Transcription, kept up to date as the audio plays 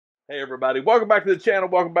Hey everybody, welcome back to the channel,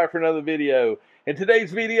 welcome back for another video. In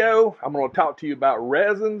today's video, I'm going to talk to you about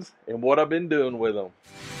resins and what I've been doing with them.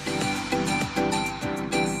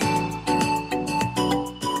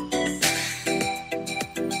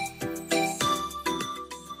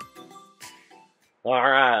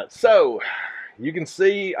 Alright, so you can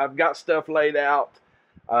see I've got stuff laid out.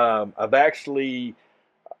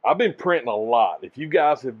 I've been printing a lot. If you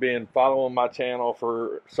guys have been following my channel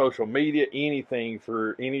for social media, anything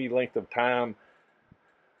for any length of time,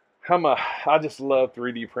 I just love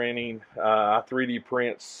 3D printing. I 3D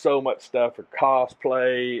print so much stuff for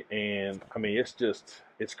cosplay, and I mean,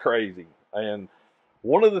 it's crazy. And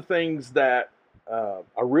one of the things that I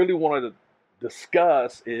really wanted to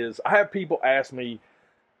discuss is I have people ask me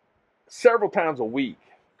several times a week,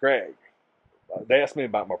 Greg, they ask me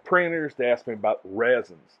about my printers, they ask me about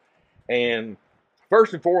resins. And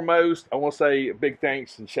first and foremost, I want to say a big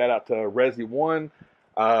thanks and shout out to Resione.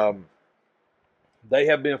 They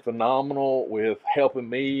have been phenomenal with helping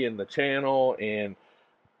me in the channel and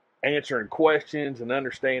answering questions and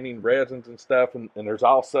understanding resins and stuff. And there's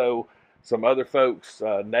also some other folks.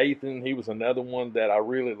 Nathan, he was another one that I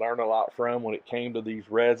really learned a lot from when it came to these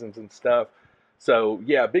resins and stuff. So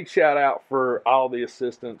yeah, big shout out for all the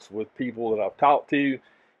assistance with people that I've talked to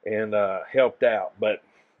and helped out. But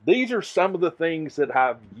these are some of the things that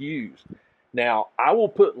I've used. Now, I will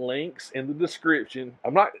put links in the description.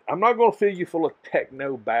 I'm not going to fill you full of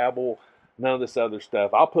techno babble, none of this other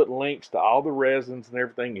stuff. I'll put links to all the resins and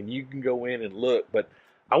everything, and you can go in and look. But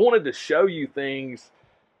I wanted to show you things,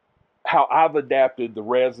 how I've adapted the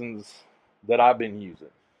resins that I've been using.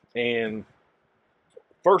 And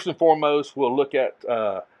first and foremost, we'll look at,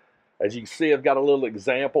 as you can see, I've got a little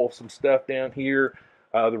example of some stuff down here.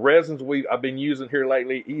 The resins I've been using here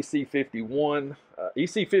lately, EC51.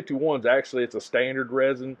 EC51 is actually, it's a standard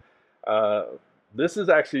resin. This is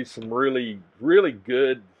actually some really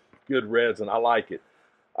good resin. I like it.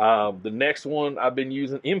 The next one I've been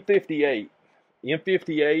using, M58.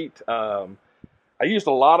 M58, I used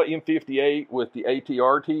a lot of M58 with the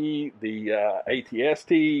ATRT, the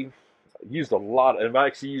ATST. Used a lot, and I've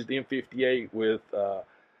actually used M58 with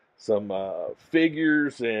some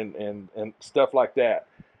figures and stuff like that.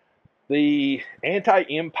 The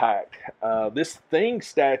anti-impact, this Thing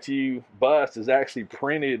statue bust is actually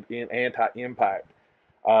printed in anti-impact.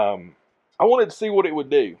 I wanted to see what it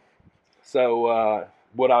would do. So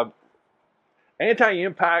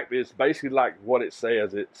anti-impact is basically like what it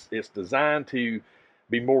says. It's designed to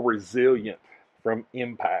be more resilient from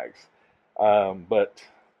impacts. But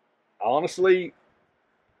honestly,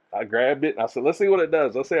 I grabbed it and I said, let's see what it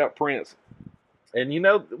does. Let's see how it prints. And you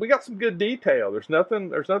know, we got some good detail. There's nothing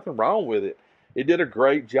wrong with it. It did a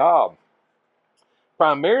great job.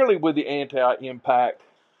 Primarily with the anti-impact,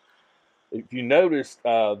 if you noticed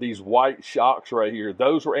these white shocks right here,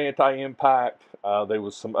 those were anti-impact. There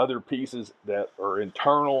was some other pieces that are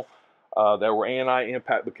internal that were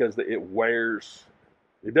anti-impact because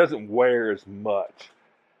it doesn't wear as much.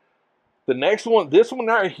 The next one, this one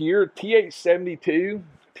right here, TH72.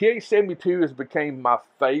 TH72 has become my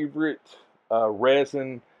favorite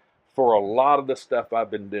resin for a lot of the stuff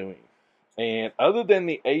I've been doing. And other than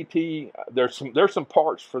the AT, there's some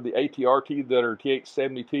parts for the ATRT that are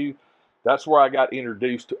TH72. That's where I got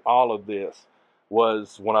introduced to all of this,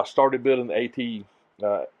 was when I started building the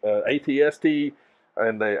ATST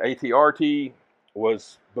and the ATRT,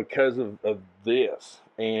 was because of this.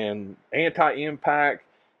 And anti-impact,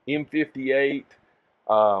 M58,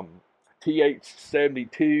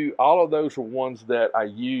 TH72, all of those are ones that I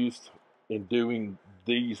used in doing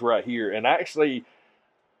these right here. And actually,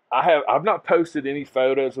 I've not posted any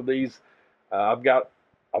photos of these. I've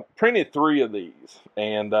printed 3 of these,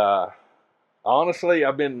 and honestly,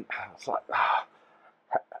 it's like,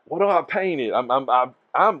 what do I paint it? I'm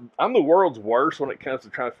the world's worst when it comes to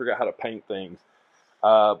trying to figure out how to paint things.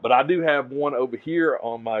 But I do have one over here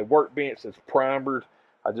on my workbench that's primered.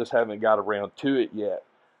 I just haven't got around to it yet.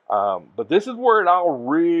 But this is where it all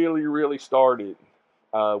really started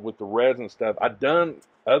with the resin stuff. I've done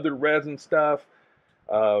other resin stuff,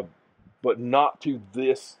 but not to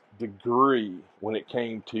this degree when it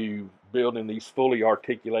came to building these fully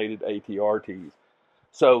articulated ATRTs.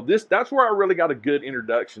 So that's where I really got a good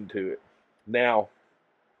introduction to it. Now,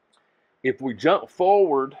 if we jump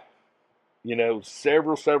forward, you know,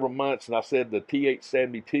 several months, and I said the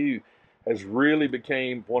TH72 has really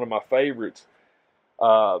became one of my favorites.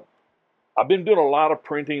 I've been doing a lot of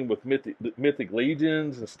printing with Mythic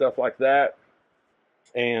Legions and stuff like that.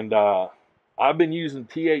 And I've been using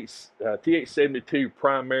TH72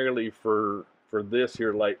 primarily for this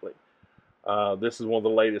here lately. This is one of the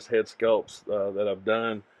latest head sculpts that I've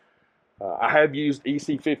done. I have used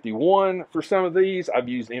EC51 for some of these. I've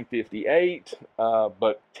used M58,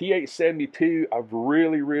 but TH72, I've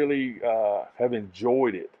really have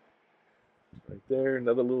enjoyed it. Right there,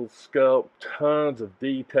 another little sculpt, tons of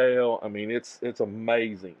detail. I mean, it's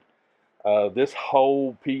amazing. This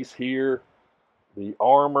whole piece here, the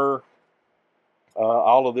armor,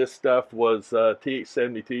 all of this stuff was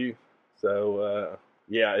TH72. So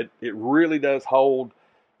yeah, it really does hold.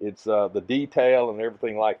 It's the detail and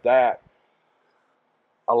everything like that.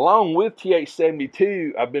 Along with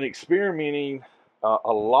TH72, I've been experimenting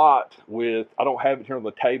a lot with, I don't have it here on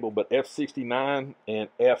the table, but F69 and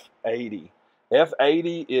F80.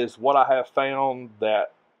 F80 is what I have found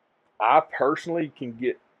that I personally can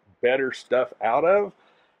get better stuff out of.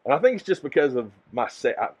 And I think it's just because of my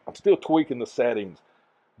set. I'm still tweaking the settings.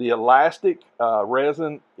 The elastic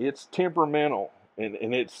resin, it's temperamental.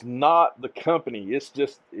 And it's not the company. It's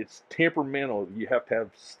temperamental. You have to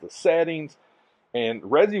have the settings. And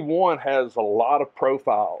Resi One has a lot of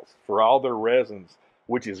profiles for all their resins,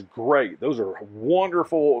 which is great. Those are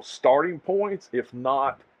wonderful starting points, if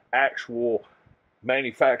not actual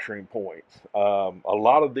manufacturing points. A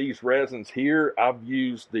lot of these resins here, I've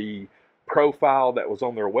used the profile that was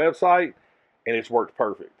on their website, and it's worked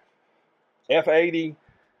perfect. F80,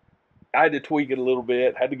 I had to tweak it a little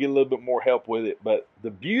bit, had to get a little bit more help with it, but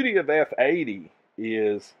the beauty of F80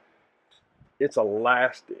 is it's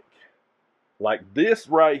elastic. Like this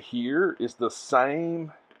right here is the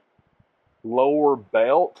same lower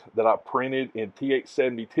belt that I printed in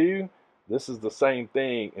TH72. This is the same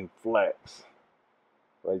thing in Flex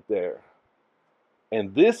right there.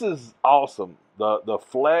 And this is awesome. The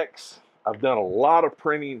Flex, I've done a lot of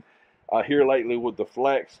printing here lately with the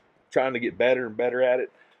Flex, trying to get better and better at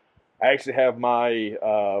it. I actually have my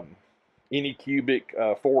Anycubic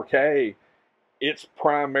 4K. It's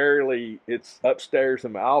upstairs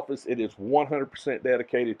in my office. It is 100%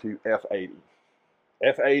 dedicated to F80.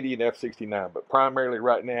 F80 and F69, but primarily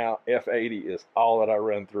right now, F80 is all that I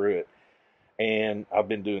run through it. And I've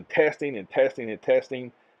been doing testing and testing and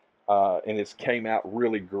testing, and it's came out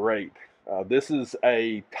really great. This is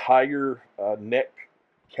a tiger neck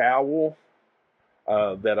cowl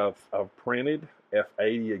that I've printed,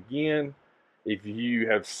 F80 again. If you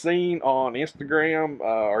have seen on Instagram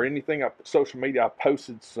or anything, social media, I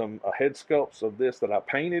posted some head sculpts of this that I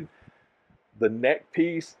painted. The neck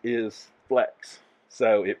piece is Flex,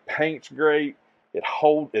 so it paints great. It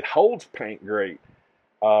holds paint great.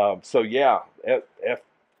 So yeah,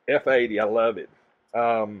 F80, I love it.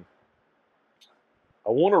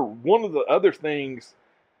 One of the other things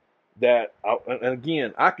that, and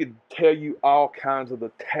again, I could tell you all kinds of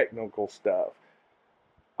the technical stuff.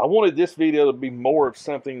 I wanted this video to be more of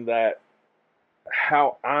something that,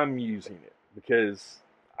 how I'm using it, because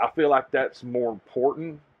I feel like that's more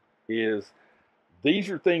important, is these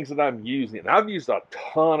are things that I'm using. And I've used a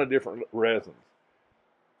ton of different resins.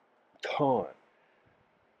 Ton.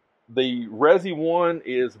 The Resi One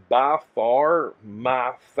is by far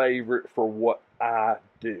my favorite for what I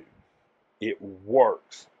do. It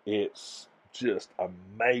works. It's just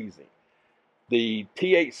amazing. The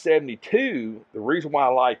TH72, the reason why I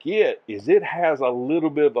like it is it has a little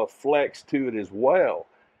bit of a flex to it as well.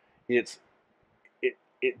 It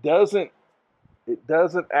doesn't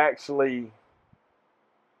actually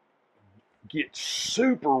get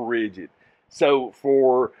super rigid. So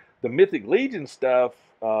for the Mythic Legion stuff,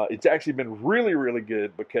 it's actually been really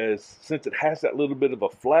good, because since it has that little bit of a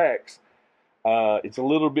flex, it's a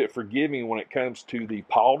little bit forgiving when it comes to the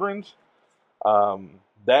pauldrons.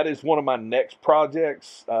 That is one of my next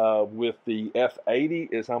projects with the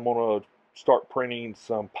F80, is I'm going to start printing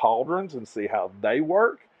some pauldrons and see how they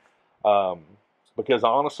work. Because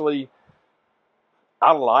honestly,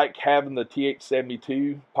 I like having the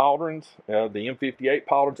TH72 pauldrons, the M58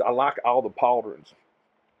 pauldrons. I like all the pauldrons.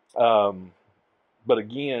 But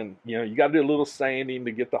again, you know, you got to do a little sanding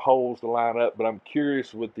to get the holes to line up. But I'm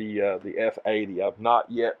curious with the F80. I've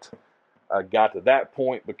not yet got to that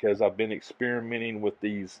point, because I've been experimenting with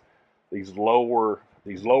these lower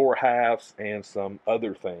halves and some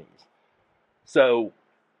other things. So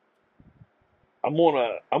I'm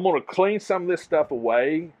gonna clean some of this stuff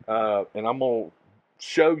away, and I'm gonna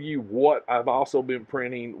show you what I've also been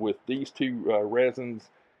printing with these two resins.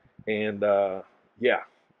 And yeah,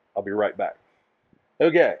 I'll be right back.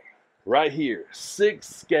 Okay, right here, 6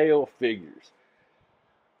 scale figures.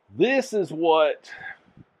 This is what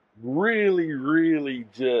really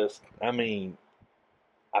just, I mean,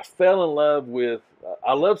 I fell in love with.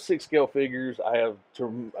 I love 6 scale figures. I have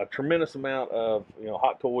a tremendous amount of, you know,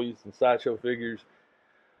 Hot Toys and Sideshow figures.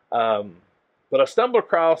 But I stumbled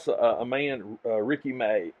across a man, Ricky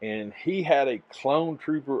May, and he had a Clone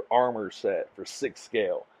Trooper armor set for 6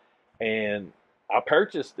 scale, and I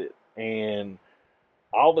purchased it. And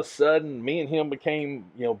all of a sudden, me and him became,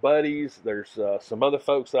 buddies. There's some other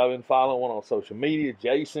folks that I've been following on social media,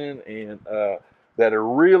 Jason, and that are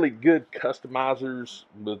really good customizers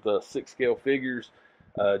with 6 scale figures.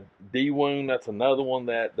 D-Woon, that's another one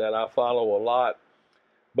that I follow a lot.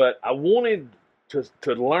 But I wanted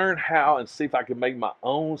to learn how and see if I could make my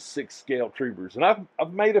own 6 scale troopers. And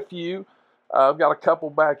I've made a few. I've got a couple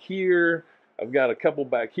back here. I've got a couple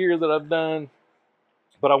back here that I've done.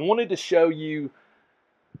 But I wanted to show you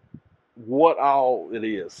what all it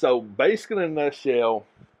is. So basically, in a nutshell,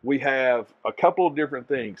 we have a couple of different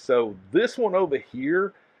things. So this one over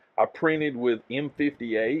here, I printed with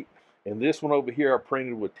M58, and this one over here, I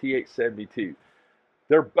printed with TH72.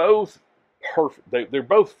 They're both perfect. They're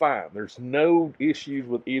both fine. There's no issues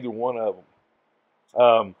with either one of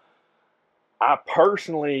them. I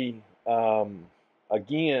personally,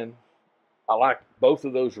 again, I like both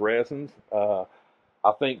of those resins.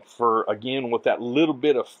 I think with that little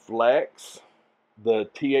bit of flex, the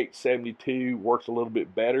TH72 works a little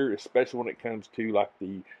bit better, especially when it comes to like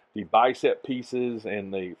the bicep pieces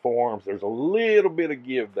and the forearms. There's a little bit of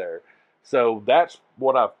give there. So that's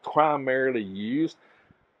what I've primarily used.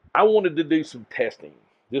 I wanted to do some testing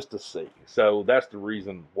just to see. So that's the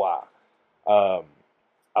reason why.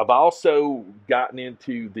 I've also gotten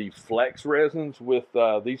into the flex resins with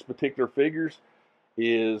these particular figures.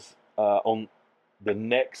 On the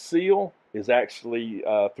neck seal is actually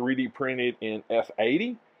 3D printed in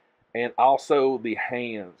F80, and also the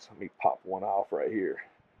hands. Let me pop one off right here.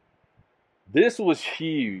 This was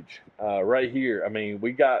huge right here. I mean,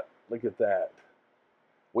 look at that.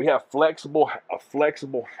 We have a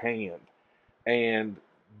flexible hand, and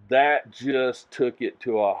that just took it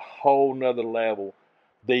to a whole nother level.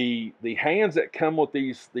 The hands that come with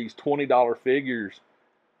these $20 figures,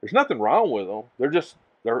 there's nothing wrong with them.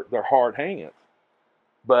 They're hard hands.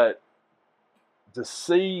 But to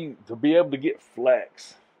be able to get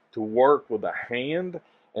flex to work with a hand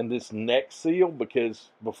and this neck seal,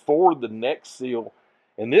 because before the neck seal,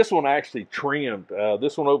 and this one actually trimmed.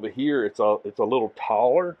 This one over here, it's a little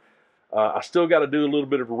taller. I still got to do a little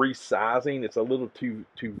bit of resizing. It's a little too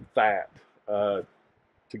fat to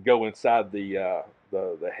go inside the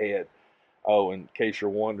head. Oh, in case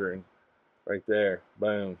you're wondering, right there,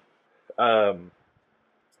 boom.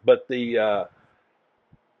 But the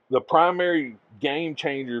primary game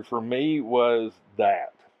changer for me was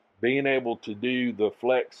that being able to do the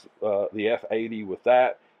flex, the F80 with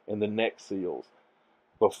that, and the neck seals.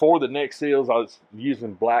 Before the neck seals, I was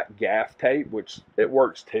using black gaff tape, which it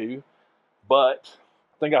works too. But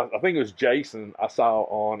I think it was Jason I saw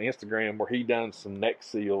on Instagram where he done some neck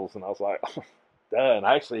seals, and I was like, oh, duh. And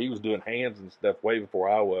actually, he was doing hands and stuff way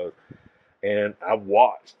before I was. And I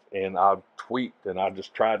watched and I tweaked and I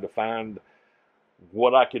just tried to find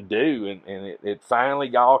what I could do, and it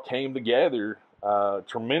finally all came together.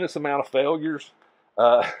 Tremendous amount of failures,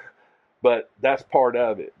 but that's part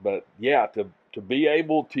of it. But yeah, to be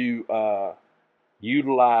able to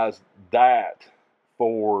utilize that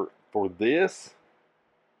for this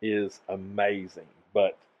is amazing.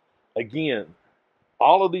 But again,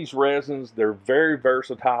 all of these resins, they're very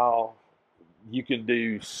versatile. You can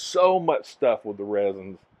do so much stuff with the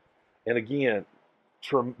resins. And again,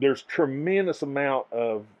 there's tremendous amount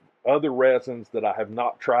of other resins that I have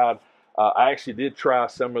not tried. I actually did try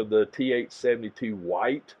some of the TH72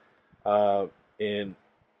 white, and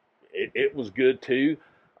it was good too.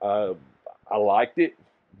 I liked it.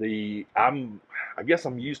 I guess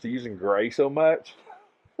I'm used to using gray so much.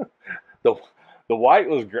 the white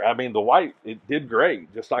was great. I mean, the white, it did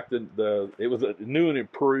great, just like it was new and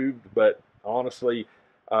improved. But honestly,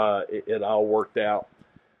 it all worked out.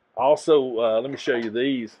 Also, let me show you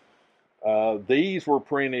these. These were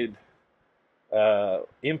printed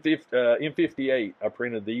M58. I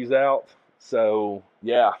printed these out. So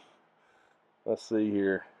yeah, let's see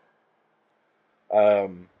here.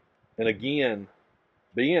 And again,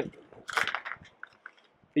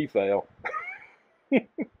 he fell.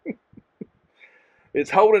 It's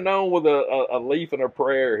holding on with a leaf and a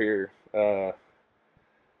prayer here. But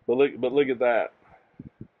look at that.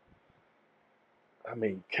 I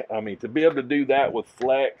mean, to be able to do that with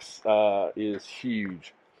flex is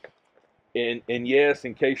huge. And yes,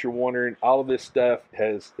 in case you're wondering, all of this stuff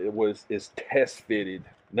is test fitted.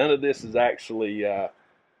 None of this is actually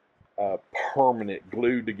permanent,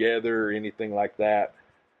 glued together or anything like that.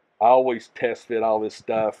 I always test fit all this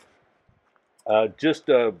stuff, just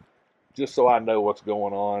so I know what's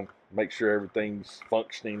going on, make sure everything's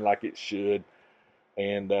functioning like it should.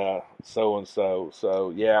 and so and so.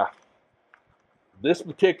 So yeah, this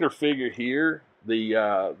particular figure here,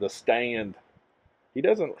 the stand, he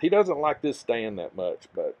doesn't like this stand that much.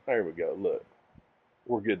 But there we go. Look,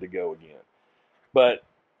 we're good to go again. But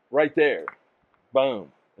right there,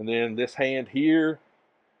 boom. And then this hand here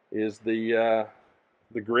is the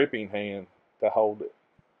gripping hand to hold it.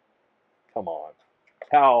 Come on,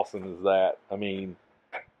 how awesome is that? I mean,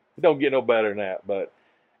 it don't get no better than that. But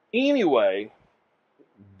anyway,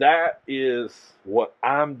 that is what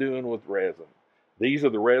I'm doing with resin. These are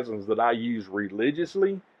the resins that I use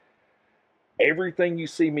religiously. Everything you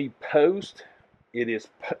see me post, it is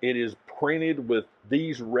printed with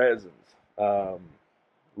these resins.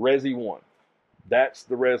 Resi 1. That's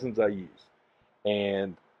the resins I use.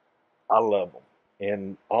 And I love them.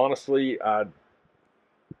 And honestly, I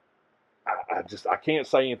can't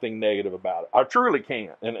say anything negative about it. I truly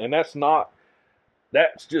can't. And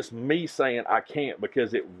that's just me saying I can't,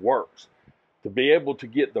 because it works. To be able to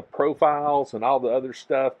get the profiles and all the other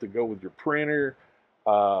stuff to go with your printer,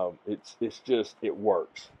 it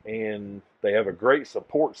works. And they have a great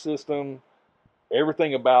support system.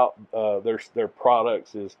 Everything about their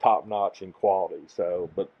products is top notch in quality.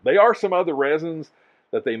 So, but they are some other resins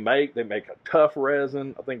that they make. They make a tough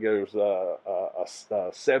resin. I think there's a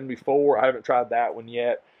 74. I haven't tried that one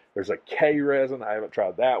yet. There's a K resin. I haven't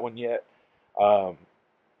tried that one yet.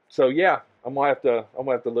 So yeah, I'm gonna have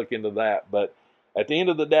to look into that. But at the end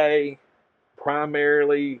of the day,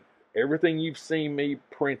 primarily everything you've seen me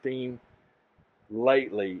printing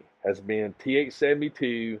lately has been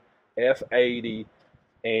TH72, F80,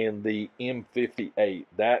 and the M58.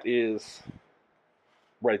 That is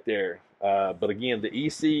right there. But again, the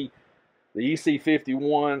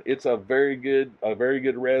EC51, it's a very good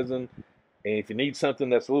resin. And if you need something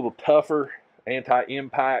that's a little tougher,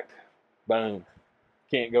 anti-impact, boom,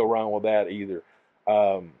 can't go wrong with that either.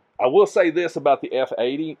 I will say this about the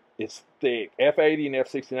F80, it's thick. F80 and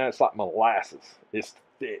F69, it's like molasses. It's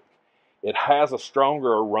thick. It has a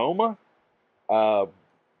stronger aroma.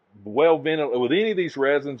 Well ventilated with any of these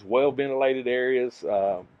resins. Well ventilated areas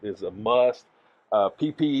is a must.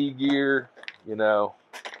 PPE gear,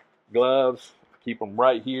 gloves, keep them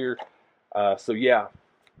right here. So yeah,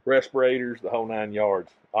 respirators, the whole 9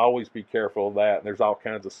 yards. Always be careful of that. And there's all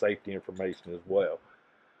kinds of safety information as well.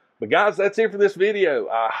 But guys, that's it for this video.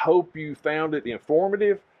 I hope you found it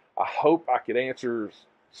informative. I hope I could answer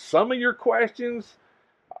some of your questions.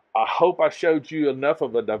 I hope I showed you enough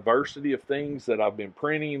of a diversity of things that I've been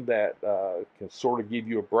printing that can sort of give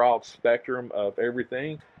you a broad spectrum of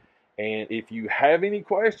everything. And if you have any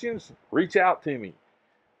questions, reach out to me.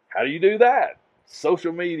 How do you do that?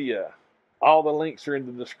 Social media. All the links are in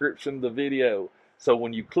the description of the video. So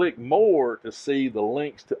when you click more to see the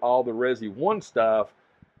links to all the Resi 1 stuff,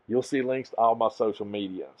 you'll see links to all my social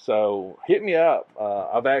media. So hit me up.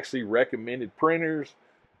 I've actually recommended printers.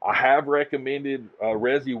 I have recommended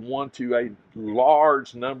Resi 1 to a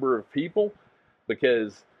large number of people,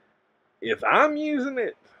 because if I'm using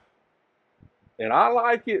it and I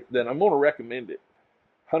like it, then I'm going to recommend it.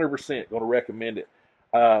 100% going to recommend it.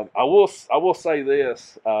 I will say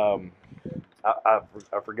this. I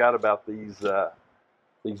forgot about these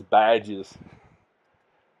badges.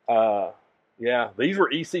 Yeah, these were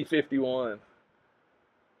EC51.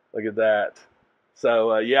 Look at that.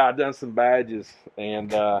 So yeah, I've done some badges and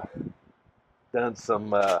done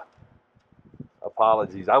some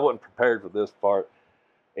apologies. I wasn't prepared for this part,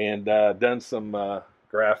 and done some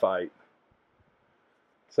graphite.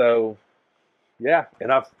 So yeah,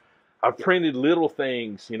 and I've printed little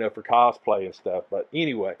things, for cosplay and stuff. But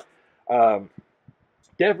anyway,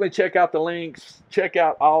 definitely check out the links, check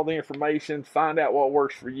out all the information, find out what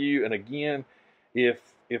works for you. And again, if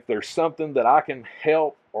there's something that I can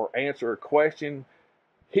help or answer a question,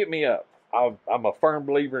 hit me up. I'm a firm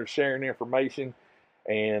believer in sharing information.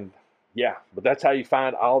 And yeah, but that's how you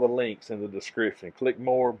find all the links in the description. Click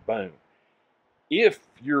more, boom. If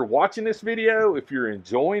you're watching this video, if you're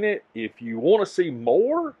enjoying it, if you want to see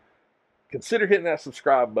more, consider hitting that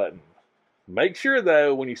subscribe button. Make sure,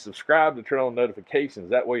 though, when you subscribe, to turn on notifications.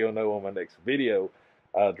 That way you'll know when my next video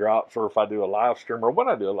drops, or if I do a live stream, or when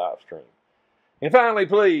I do a live stream. And finally,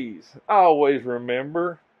 please, always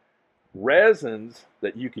remember, resins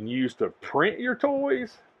that you can use to print your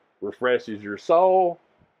toys refreshes your soul.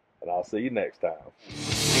 And I'll see you next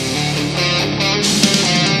time.